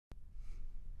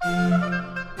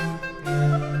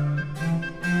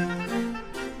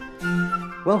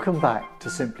Welcome back to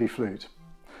Simply Flute.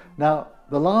 Now,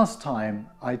 the last time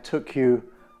I took you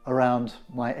around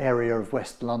my area of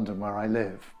West London where I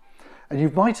live, and you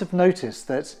might have noticed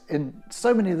that in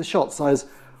so many of the shots I was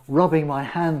rubbing my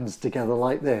hands together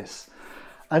like this.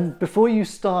 And before you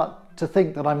start to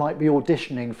think that I might be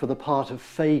auditioning for the part of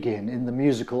Fagin in the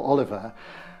musical Oliver,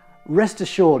 rest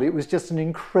assured it was just an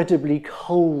incredibly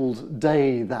cold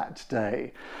day that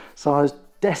day. So I was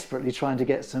desperately trying to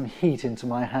get some heat into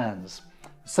my hands.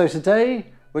 So today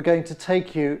we're going to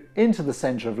take you into the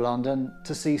centre of London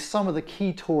to see some of the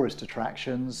key tourist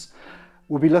attractions.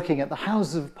 We'll be looking at the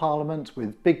Houses of Parliament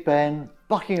with Big Ben,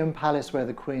 Buckingham Palace where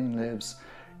the Queen lives,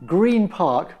 Green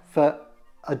Park for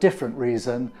a different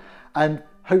reason, and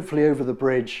hopefully over the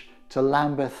bridge to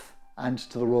Lambeth and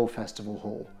to the Royal Festival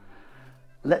Hall.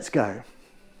 Let's go.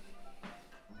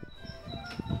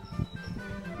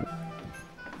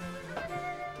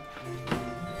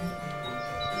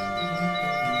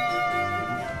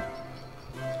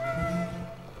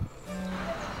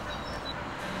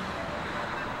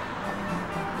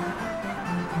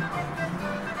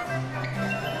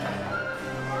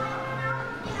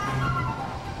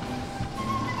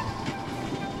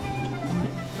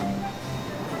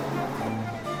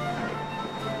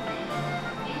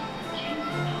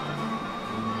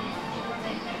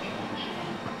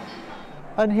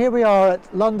 And here we are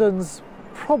at London's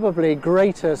probably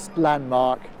greatest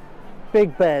landmark,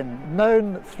 Big Ben,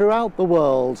 known throughout the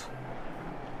world.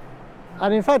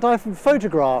 And in fact, I have a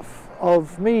photograph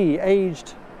of me,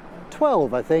 aged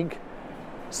 12, I think,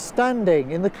 standing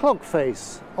in the clock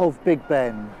face of Big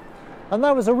Ben. And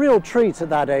that was a real treat at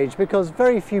that age because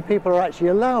very few people are actually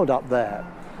allowed up there.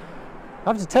 I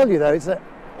have to tell you though, it's an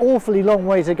awfully long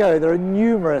way to go. There are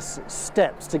numerous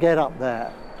steps to get up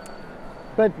there.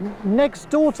 But next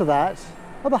door to that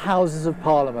are the Houses of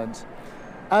Parliament.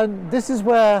 And this is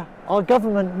where our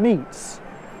government meets.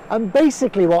 And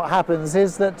basically what happens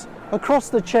is that across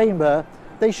the chamber,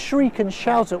 they shriek and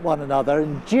shout at one another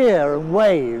and jeer and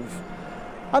wave.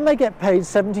 And they get paid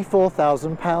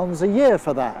 £74,000 a year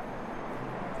for that.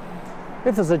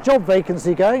 If there's a job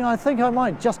vacancy going, I think I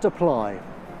might just apply.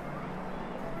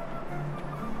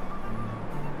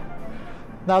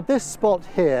 Now this spot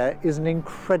here is an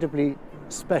incredibly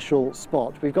special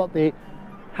spot. We've got the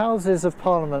Houses of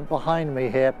Parliament behind me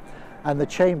here and the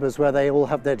chambers where they all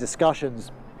have their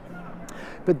discussions.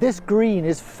 But this green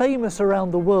is famous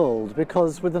around the world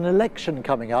because with an election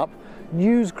coming up,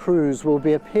 news crews will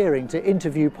be appearing to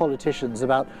interview politicians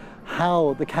about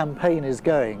how the campaign is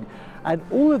going. And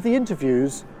all of the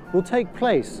interviews will take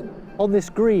place on this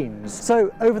green.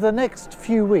 So over the next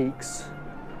few weeks,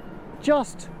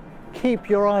 just keep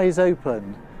your eyes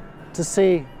open to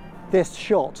see this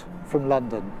shot from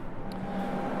London.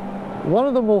 One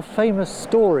of the more famous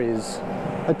stories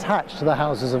attached to the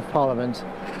Houses of Parliament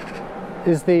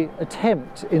is the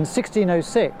attempt in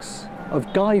 1606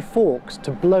 of Guy Fawkes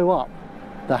to blow up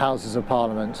the Houses of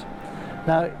Parliament.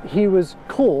 Now he was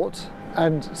caught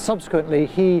and subsequently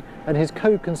he and his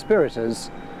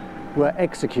co-conspirators were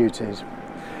executed.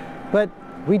 But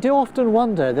we do often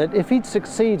wonder that if he'd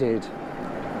succeeded,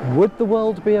 would the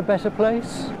world be a better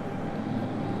place?